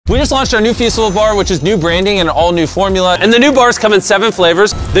We just launched our new Feastable bar, which is new branding and an all new formula. And the new bars come in 7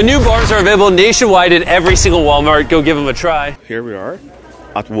 flavors. The new bars are available nationwide in every single Walmart. Go give them a try. Here we are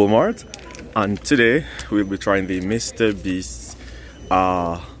at Walmart, and today we'll be trying the Mr. Beast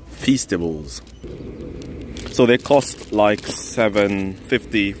Feastables. So they cost like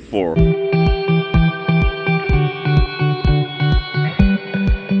 $7.54.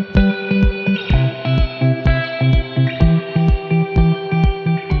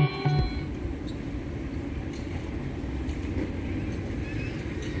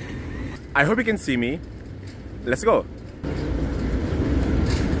 I hope you can see me. Let's go.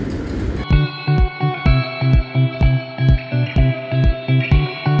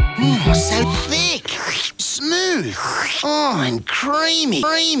 Oh, so thick, smooth, oh, and creamy.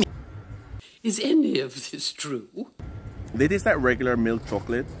 Is any of this true? They taste like regular milk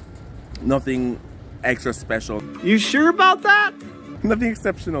chocolate. Nothing extra special. You sure about that? Nothing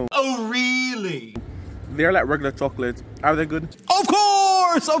exceptional. Oh, really? They're like regular chocolate. Are they good? Of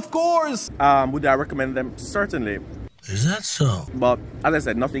course, of course. Would I recommend them? Certainly. Is that so? But as I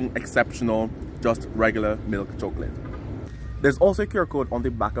said, nothing exceptional, just regular milk chocolate. There's also a QR code on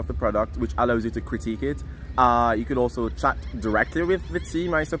the back of the product which allows you to critique it. You could also chat directly with the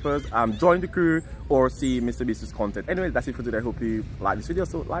team, I suppose, join the crew or see Mr. Beast's content. Anyway, that's it for today. I hope you like this video.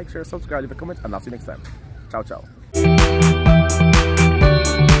 So like, share, subscribe, leave a comment, and I'll see you next time. Ciao, ciao.